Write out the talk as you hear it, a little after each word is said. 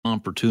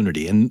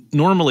opportunity. And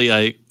normally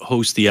I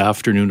co-host the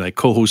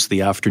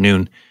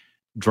afternoon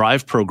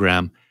drive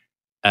program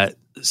at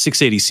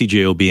 680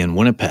 CJOB in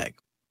Winnipeg.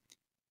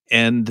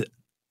 And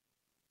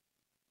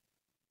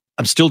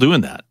I'm still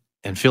doing that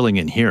and filling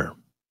in here.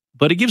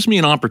 But it gives me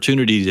an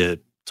opportunity to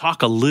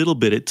talk a little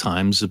bit at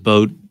times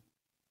about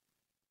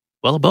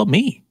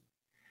me.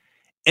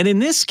 And in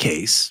this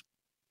case,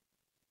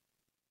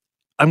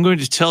 I'm going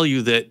to tell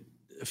you that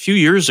a few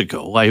years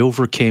ago, I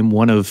overcame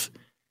one of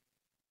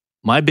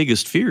my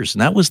biggest fears,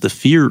 and that was the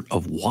fear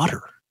of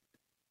water.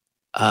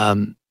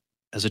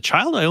 As a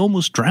child, I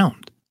almost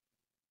drowned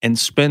and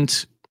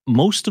spent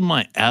most of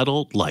my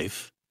adult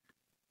life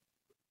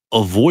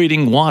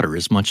avoiding water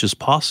as much as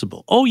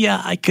possible. Oh,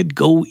 yeah, I could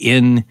go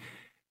in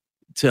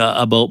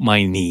to about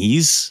my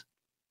knees,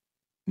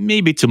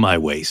 maybe to my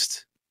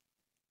waist,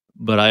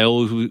 but I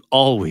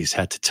always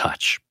had to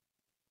touch.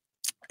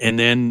 And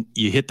then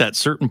you hit that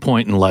certain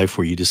point in life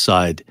where you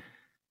decide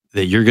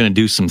that you're going to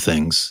do some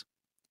things.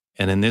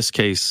 And in this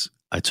case,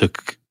 I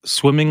took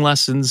swimming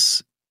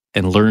lessons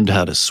and learned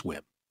how to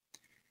swim.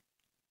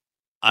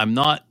 I'm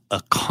not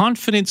a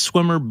confident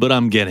swimmer, but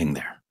I'm getting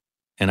there.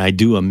 And I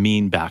do a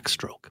mean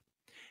backstroke.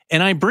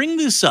 And I bring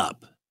this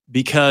up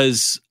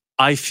because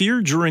I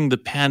fear during the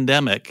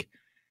pandemic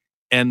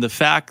and the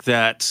fact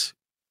that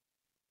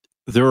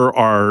there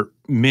are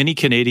many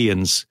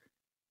Canadians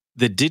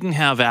that didn't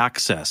have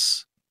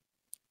access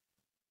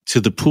to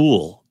the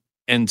pool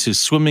and to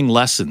swimming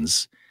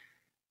lessons,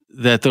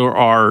 that there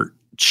are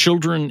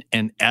children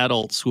and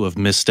adults who have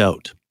missed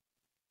out.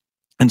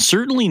 And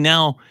certainly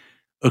now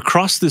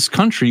across this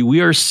country,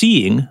 we are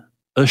seeing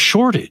a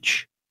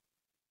shortage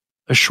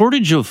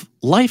of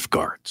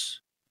lifeguards.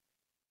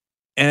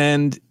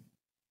 And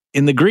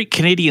in the great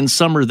Canadian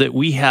summer that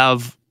we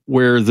have,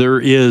 where there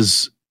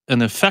is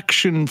an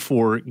affection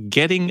for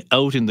getting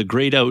out in the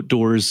great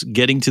outdoors,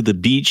 getting to the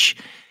beach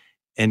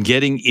and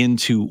getting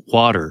into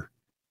water,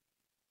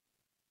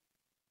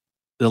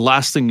 the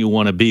last thing you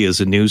want to be is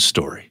a news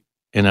story.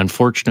 And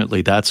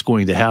unfortunately, that's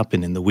going to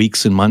happen in the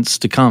weeks and months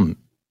to come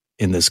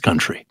in this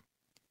country.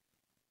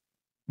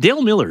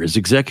 Dale Miller is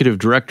Executive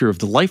Director of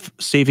the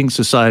Lifesaving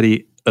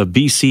Society of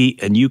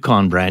BC and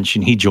Yukon Branch,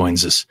 and he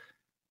joins us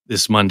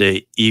this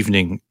Monday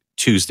evening,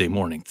 Tuesday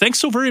morning. Thanks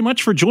so very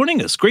much for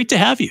joining us. Great to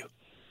have you.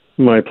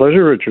 My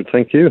pleasure, Richard.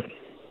 Thank you.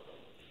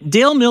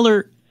 Dale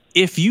Miller,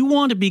 if you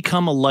want to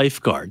become a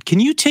lifeguard, can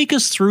you take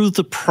us through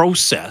the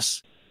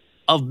process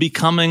of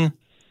becoming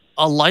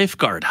a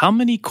lifeguard? How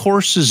many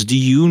courses do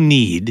you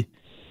need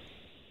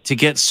to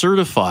get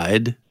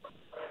certified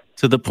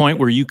to the point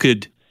where you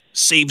could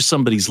save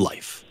somebody's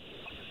life?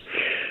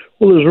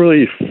 Well, there's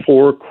really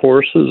 4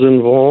 courses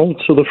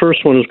involved. So the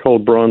first one is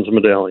called Bronze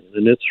Medallion,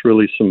 and it's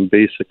really some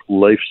basic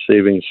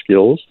life-saving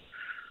skills.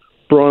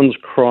 Bronze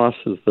Cross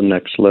is the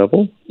next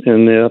level,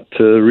 and that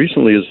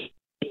recently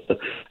is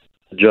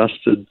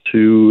adjusted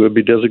to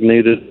be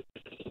designated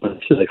as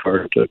a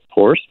lifeguard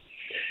course.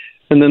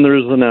 And then there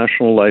is the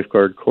National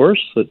Lifeguard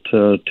course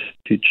that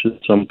teaches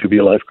someone to be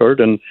a lifeguard,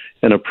 and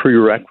a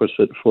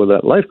prerequisite for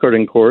that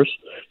lifeguarding course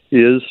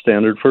is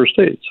standard first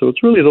aid. So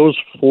it's really those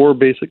 4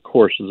 basic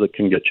courses that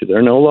can get you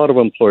there. Now, a lot of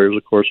employers,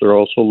 of course, are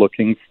also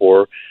looking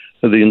for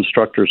the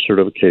instructor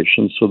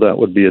certification, so that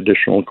would be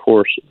additional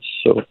courses.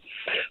 So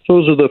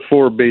those are the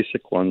 4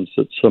 basic ones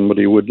that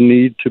somebody would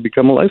need to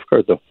become a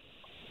lifeguard, though.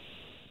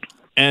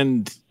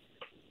 And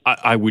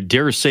I would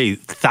dare say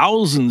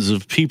thousands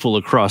of people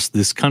across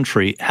this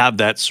country have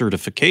that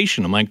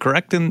certification. Am I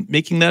correct in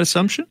making that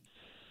assumption?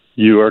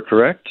 You are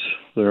correct.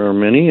 There are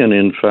many, and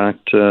in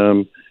fact,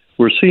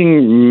 we're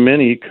seeing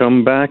many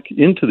come back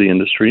into the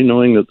industry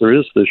knowing that there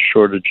is this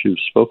shortage you've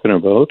spoken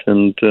about,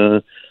 and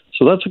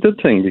so that's a good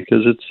thing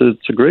because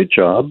it's a great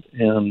job,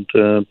 and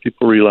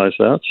people realize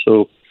that.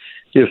 So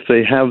if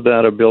they have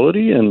that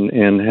ability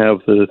and have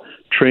the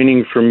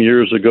training from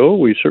years ago,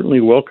 we certainly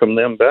welcome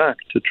them back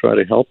to try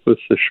to help with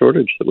the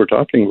shortage that we're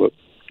talking about.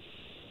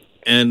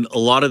 And a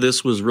lot of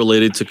this was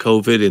related to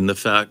COVID and the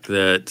fact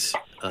that,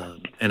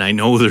 and I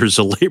know there's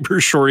a labor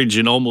shortage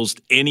in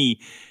almost any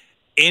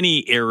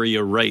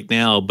area right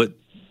now, but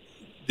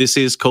this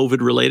is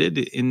COVID related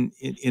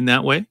in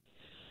that way?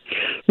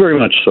 Very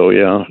much so,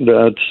 yeah.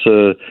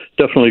 That's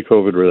definitely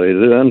COVID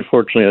related.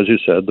 Unfortunately, as you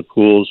said, the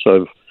pools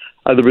have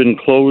either been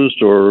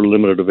closed or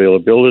limited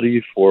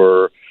availability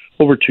for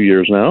over 2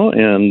 years now,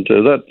 and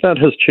that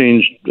has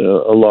changed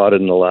a lot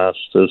in the last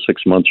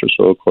 6 months or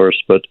so, of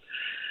course. But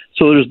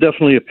so there's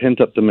definitely a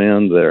pent-up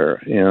demand there,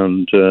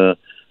 and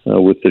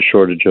with the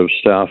shortage of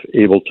staff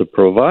able to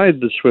provide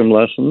the swim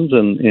lessons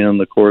and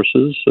the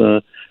courses,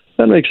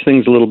 that makes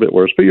things a little bit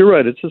worse. But you're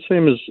right; it's the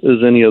same as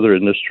any other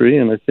industry,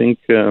 and I think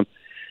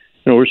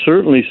we're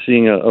certainly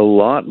seeing a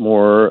lot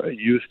more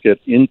youth get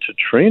into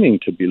training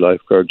to be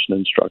lifeguards and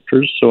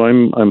instructors. So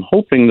I'm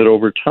hoping that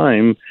over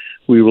time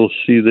we will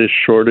see this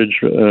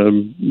shortage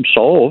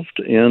solved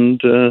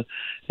and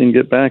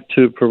get back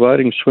to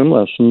providing swim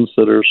lessons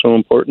that are so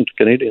important to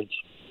Canadians.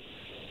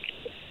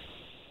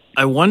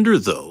 I wonder,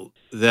 though,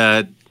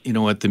 that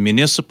at the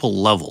municipal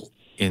level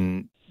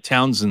in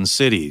towns and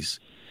cities,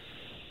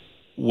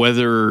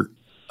 whether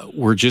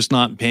we're just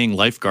not paying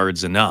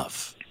lifeguards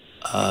enough,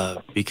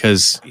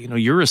 because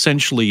you're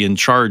essentially in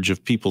charge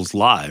of people's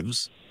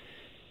lives,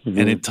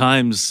 and at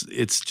times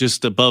it's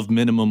just above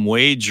minimum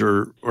wage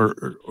or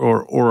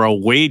a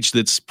wage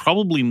that's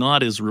probably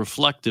not as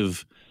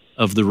reflective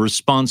of the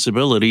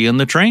responsibility and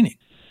the training.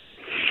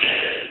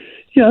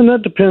 Yeah, and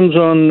that depends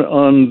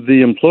on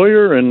the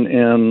employer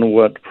and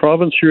what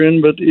province you're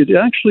in, but it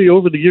actually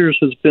over the years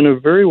has been a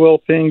very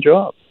well-paying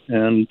job,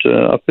 and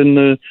up in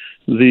the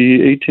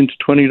 $18 to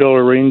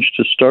 $20 range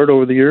to start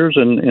over the years,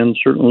 and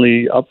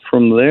certainly up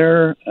from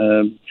there.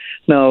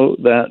 Now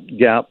that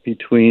gap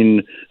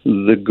between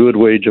the good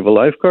wage of a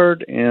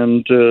lifeguard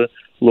and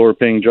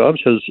lower-paying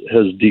jobs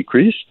has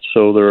decreased,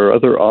 so there are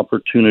other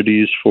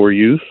opportunities for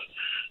youth,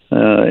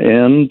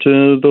 and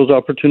those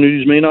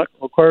opportunities may not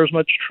require as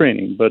much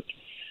training, but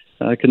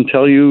I can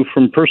tell you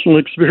from personal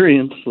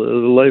experience, the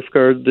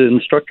lifeguard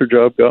instructor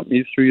job got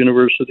me through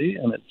university,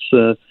 and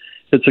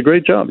it's a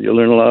great job. You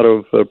learn a lot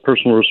of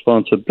personal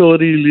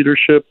responsibility,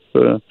 leadership,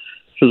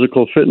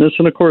 physical fitness,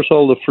 and of course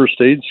all the first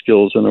aid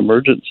skills and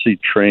emergency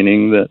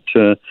training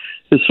that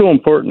is so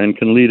important and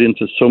can lead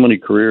into so many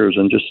careers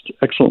and just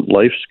excellent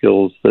life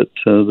skills that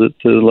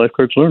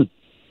lifeguards learn.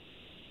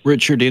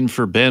 Richard, in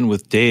for Ben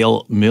with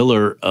Dale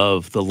Miller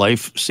of the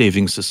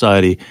Lifesaving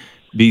Society,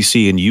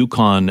 BC and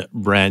Yukon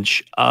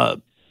Branch.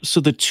 So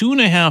the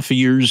 2.5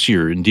 years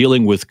here in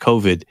dealing with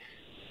COVID,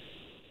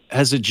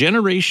 has a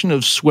generation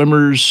of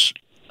swimmers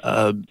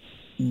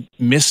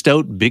missed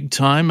out big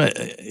time?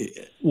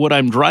 What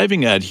I'm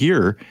driving at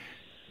here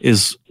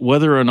is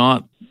whether or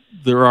not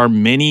there are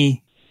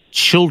many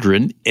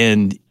children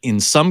and in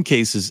some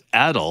cases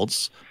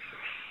adults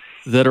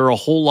that are a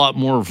whole lot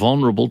more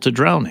vulnerable to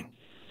drowning.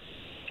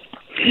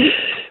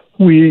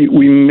 We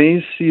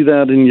may see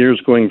that in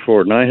years going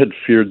forward, and I had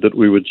feared that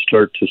we would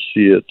start to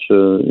see it,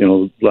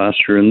 last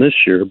year and this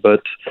year.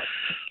 But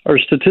our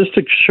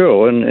statistics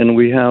show, and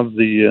we have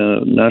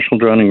the National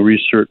Drowning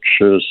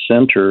Research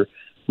Center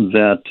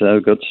that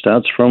got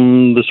stats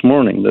from this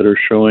morning that are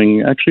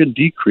showing actually a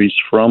decrease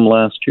from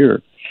last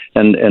year,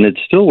 and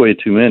it's still way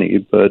too many.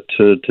 But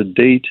to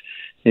date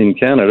in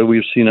Canada,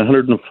 we've seen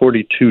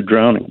 142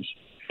 drownings.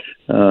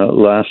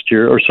 Last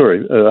year,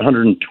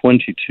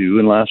 122,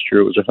 and last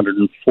year it was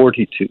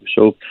 142.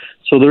 So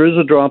there is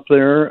a drop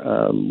there.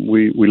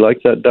 We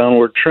like that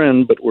downward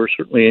trend, but we're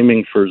certainly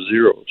aiming for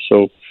zero.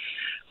 So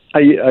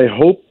I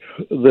hope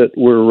that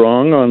we're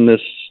wrong on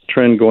this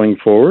trend going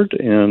forward.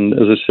 And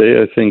as I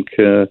say, I think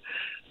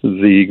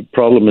the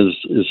problem is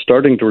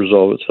starting to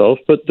resolve itself,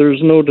 but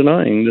there's no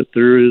denying that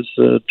there is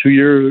a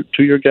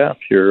two-year gap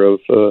here of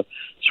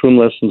swim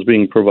lessons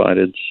being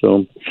provided.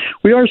 So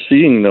we are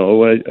seeing,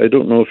 though, I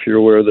don't know if you're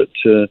aware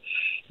that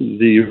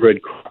the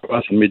Red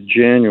Cross in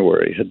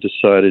mid-January had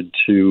decided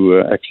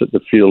to exit the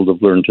field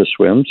of Learn to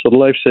Swim. So the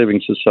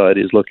Lifesaving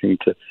Society is looking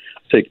to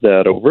take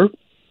that over.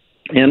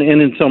 And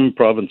in some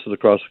provinces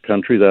across the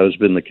country, that has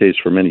been the case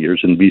for many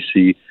years. In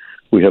BC,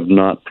 we have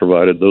not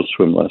provided those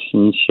swim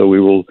lessons. So we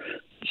will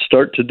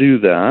start to do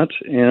that.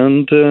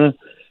 And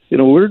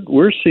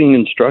we're seeing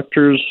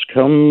instructors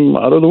come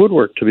out of the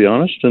woodwork, to be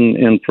honest,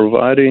 and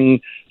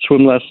providing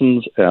swim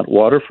lessons at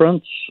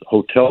waterfronts,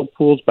 hotel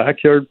pools,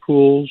 backyard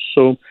pools.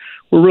 So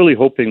we're really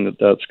hoping that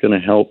that's going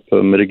to help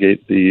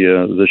mitigate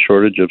the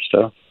shortage of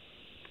staff.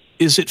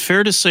 Is it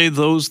fair to say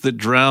those that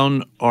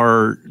drown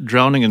are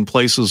drowning in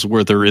places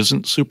where there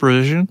isn't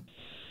supervision?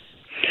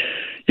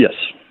 Yes.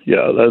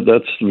 Yeah,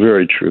 that's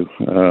very true.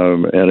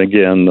 And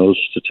again, those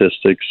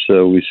statistics,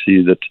 we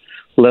see that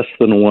less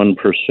than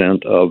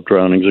 1% of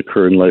drownings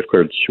occur in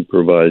lifeguard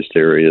supervised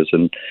areas.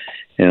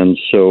 And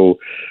so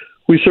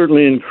we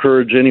certainly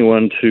encourage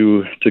anyone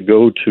to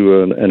go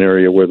to an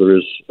area where there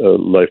is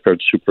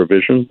lifeguard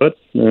supervision. But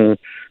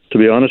to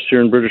be honest,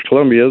 here in British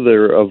Columbia,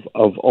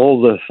 of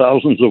all the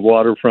thousands of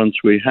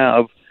waterfronts we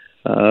have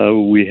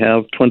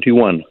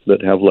 21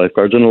 that have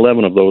lifeguards, and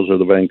 11 of those are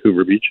the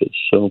Vancouver beaches.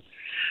 So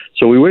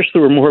we wish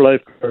there were more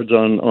lifeguards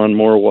on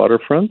more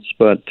waterfronts,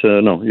 but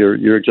no,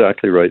 you're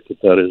exactly right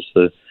that is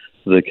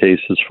the case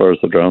as far as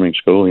the drownings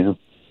go, yeah.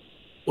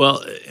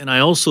 Well, and I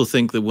also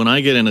think that when I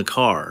get in a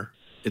car,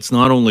 it's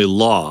not only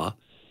law,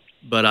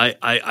 but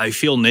I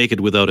feel naked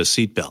without a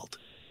seatbelt.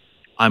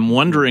 I'm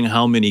wondering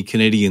how many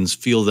Canadians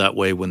feel that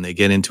way when they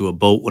get into a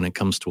boat when it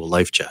comes to a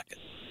life jacket.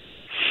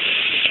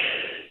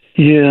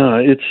 Yeah,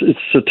 it's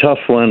a tough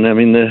one. I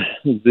mean,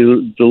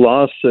 the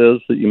law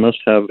says that you must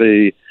have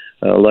a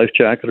life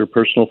jacket or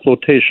personal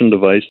flotation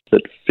device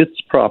that fits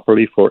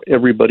properly for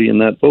everybody in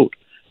that boat,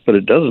 but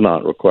it does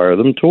not require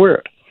them to wear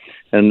it.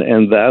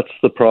 And that's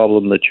the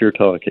problem that you're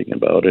talking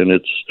about. And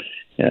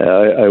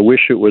I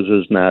wish it was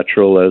as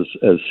natural as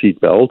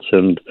seatbelts,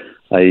 and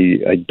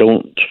I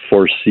don't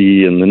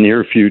foresee in the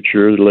near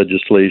future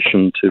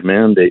legislation to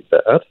mandate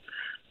that.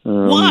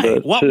 Why?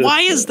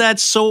 Why is that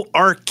so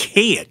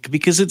archaic?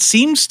 Because it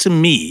seems to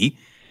me,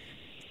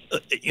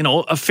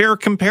 a fair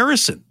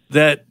comparison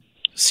that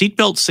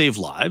seatbelts save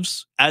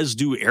lives, as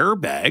do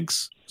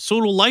airbags, so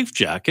do life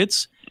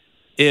jackets.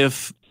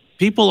 If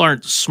people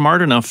aren't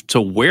smart enough to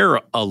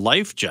wear a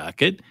life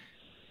jacket,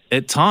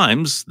 at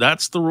times,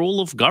 that's the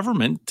role of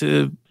government,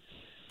 to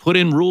put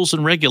in rules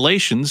and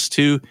regulations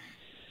to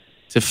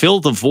fill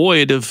the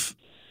void of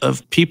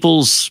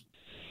people's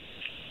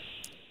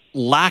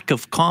lack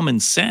of common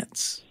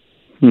sense.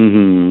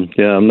 Mm-hmm.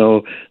 Yeah,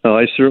 no,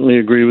 I certainly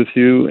agree with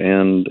you,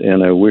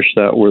 and I wish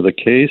that were the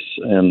case,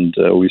 and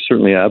we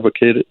certainly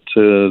advocate it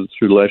through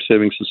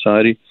Lifesaving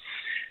Society.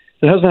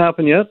 It hasn't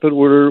happened yet, but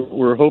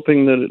we're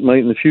hoping that it might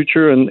in the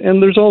future.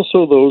 And there's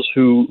also those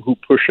who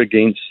push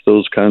against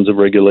those kinds of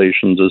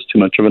regulations as too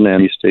much of a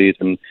nanny state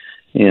and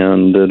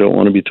don't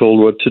want to be told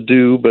what to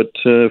do. But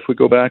if we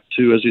go back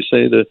to, as you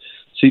say, the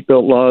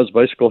seatbelt laws,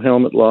 bicycle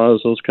helmet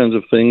laws, those kinds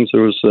of things,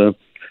 there was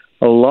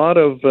a lot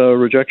of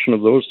rejection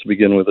of those to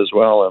begin with as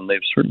well, and they've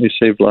certainly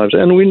saved lives.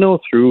 And we know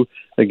through,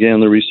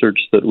 again, the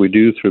research that we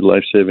do through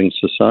Life-Saving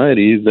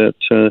Society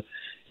that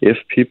if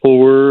people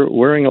were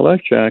wearing a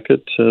life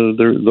jacket,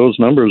 those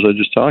numbers I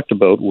just talked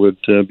about would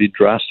be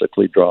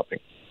drastically dropping.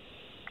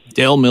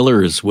 Dale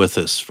Miller is with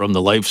us from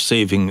the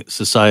Life-Saving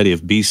Society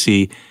of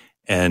BC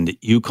and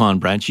Yukon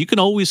Branch. You can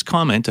always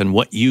comment on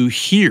what you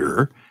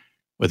hear,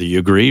 whether you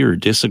agree or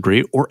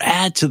disagree, or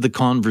add to the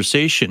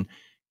conversation.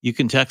 You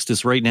can text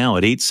us right now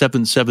at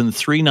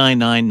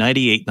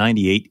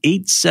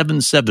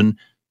 877-399-9898,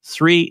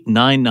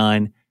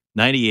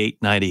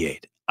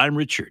 877-399-9898. I'm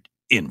Richard,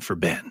 in for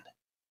Ben.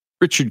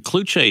 Richard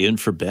Cloutier in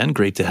for Ben.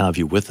 Great to have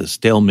you with us.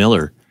 Dale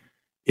Miller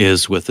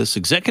is with us,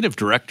 Executive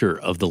Director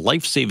of the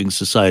Life-Saving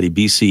Society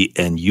BC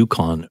and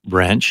Yukon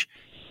Branch.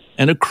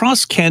 And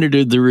across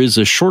Canada, there is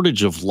a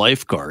shortage of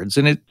lifeguards,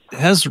 and it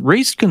has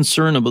raised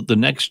concern about the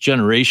next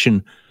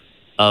generation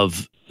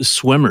of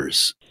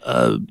swimmers.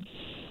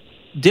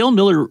 Dale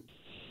Miller,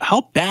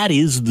 how bad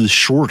is the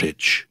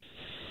shortage?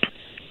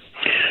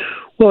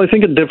 Well, I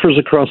think it differs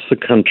across the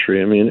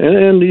country. I mean,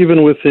 and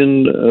even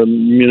within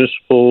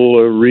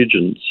municipal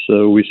regions.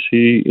 We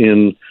see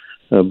in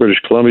British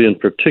Columbia in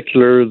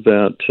particular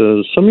that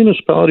some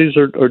municipalities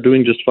are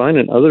doing just fine,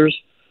 and others,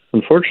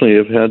 unfortunately,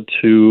 have had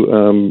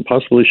to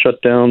possibly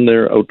shut down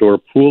their outdoor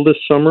pool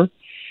this summer.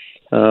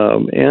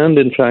 And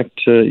in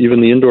fact,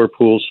 even the indoor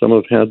pools, some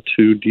have had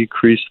to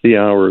decrease the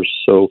hours.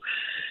 So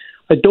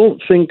I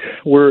don't think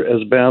we're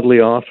as badly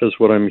off as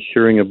what I'm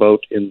hearing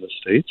about in the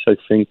States. I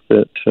think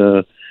that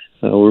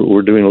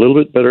we're doing a little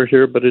bit better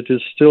here, but it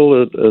is still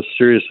a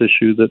serious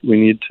issue that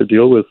we need to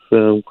deal with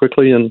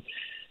quickly. And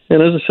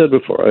as I said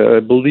before,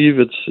 I believe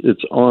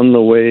it's on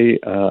the way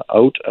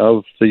out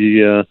of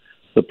the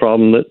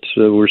problem that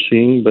we're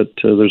seeing, but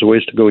there's a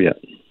ways to go yet.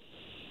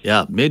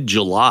 Yeah,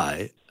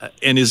 mid-July.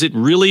 And is it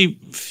really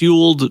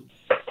fueled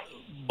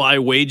by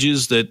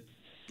wages that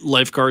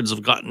lifeguards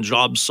have gotten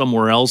jobs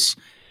somewhere else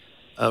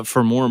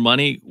for more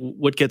money?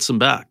 What gets them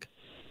back?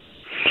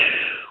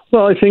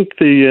 Well, I think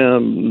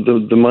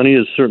the money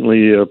is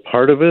certainly a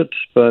part of it,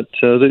 but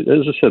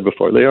as I said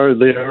before, they are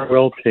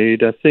well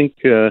paid. I think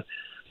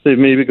they've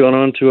maybe gone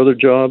on to other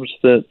jobs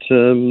that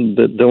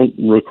don't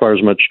require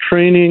as much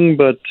training,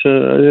 but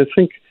I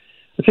think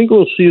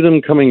we'll see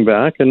them coming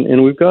back,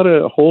 and we've got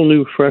a whole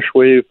new fresh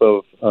wave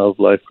of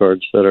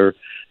lifeguards that are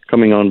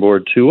coming on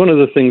board too. One of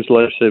the things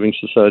Life-Saving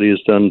Society has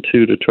done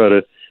too to try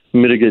to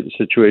mitigate the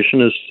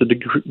situation is to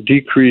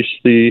decrease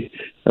the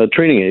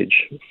training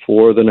age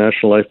for the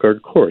National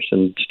Lifeguard course.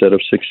 And instead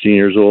of 16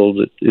 years old,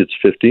 it's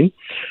 15.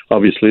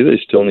 Obviously, they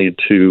still need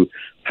to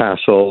pass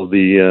all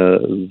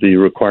the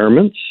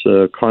requirements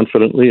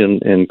confidently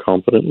and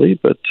competently,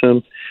 but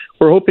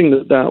we're hoping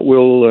that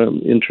will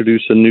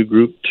introduce a new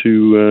group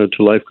to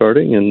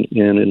lifeguarding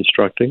and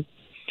instructing.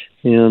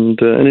 And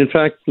in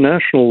fact,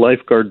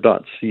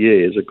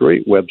 nationallifeguard.ca is a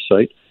great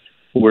website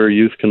where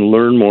youth can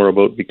learn more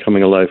about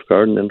becoming a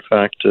lifeguard and, in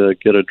fact,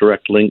 get a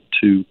direct link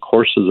to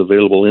courses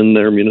available in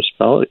their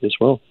municipality as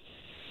well.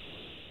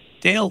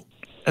 Dale,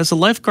 as a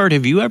lifeguard,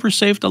 have you ever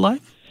saved a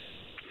life?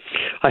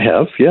 I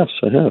have, yes,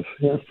 I have,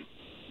 yeah.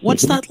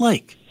 What's that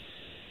like?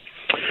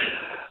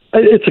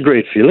 It's a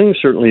great feeling,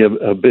 certainly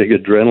a big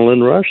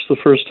adrenaline rush the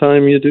first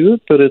time you do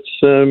it, but it's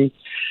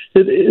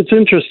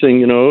interesting,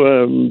 you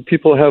know,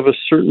 people have a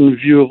certain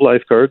view of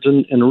lifeguards,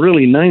 and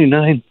really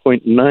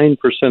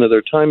 99.9% of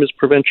their time is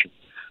prevention.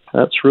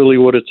 That's really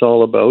what it's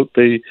all about.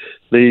 They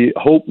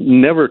hope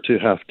never to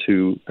have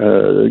to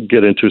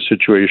get into a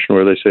situation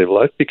where they save a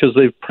life because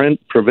they've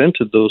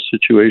prevented those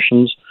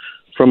situations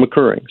from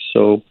occurring.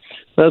 So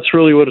that's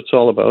really what it's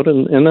all about,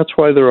 and that's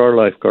why there are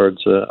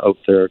lifeguards out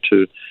there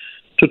to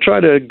try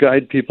to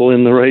guide people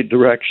in the right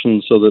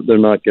direction so that they're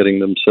not getting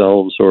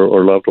themselves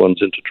or loved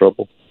ones into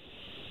trouble.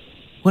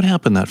 What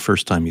happened that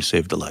first time you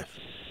saved a life?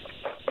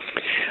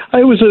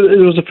 It was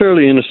a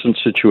fairly innocent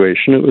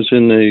situation. It was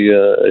in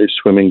a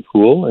swimming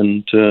pool,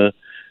 and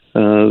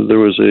there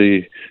was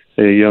a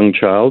young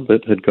child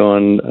that had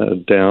gone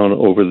down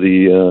over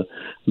the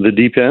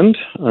deep end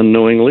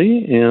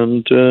unknowingly,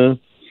 and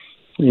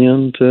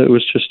it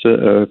was just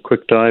a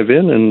quick dive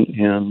in,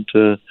 and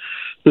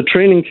the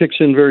training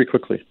kicks in very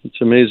quickly. It's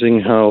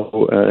amazing how,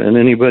 and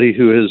anybody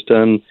who has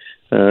done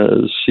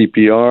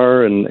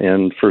CPR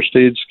and first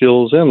aid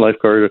skills and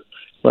lifeguard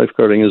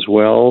lifeguarding as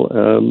well.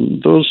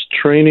 Those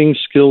training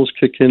skills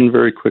kick in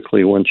very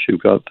quickly once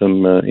you've got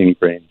them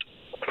ingrained.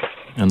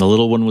 And the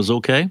little one was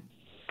okay?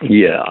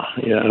 Yeah.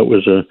 It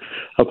was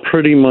a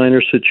pretty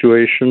minor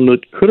situation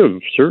that could have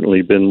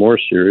certainly been more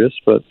serious,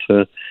 but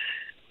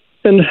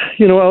and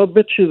I'll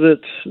bet you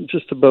that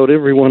just about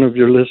every one of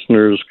your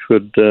listeners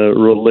could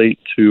relate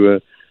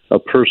to a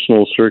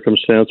personal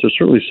circumstance, or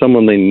certainly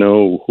someone they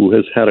know who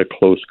has had a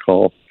close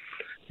call,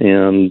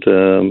 and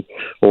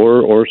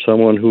or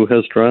someone who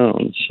has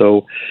drowned.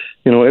 So,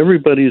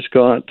 everybody's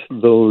got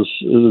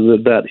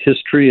that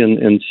history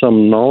and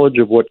some knowledge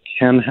of what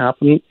can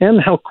happen and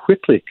how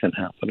quickly it can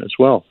happen as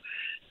well.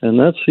 And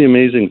that's the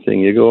amazing thing.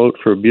 You go out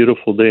for a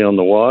beautiful day on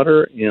the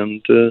water,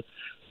 and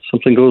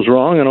something goes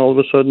wrong, and all of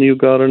a sudden you've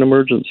got an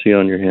emergency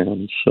on your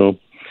hands. So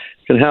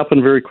it can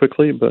happen very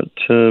quickly, but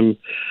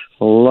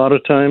a lot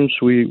of times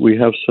we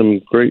have some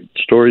great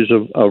stories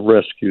of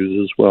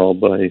rescues as well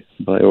by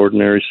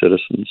ordinary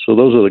citizens. So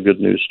those are the good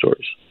news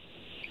stories.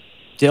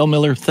 Dale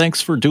Miller,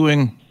 thanks for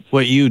doing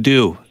what you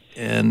do,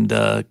 and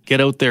get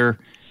out there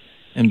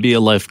and be a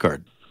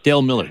lifeguard.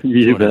 Dale Miller.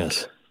 You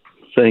bet.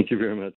 Thank you very much.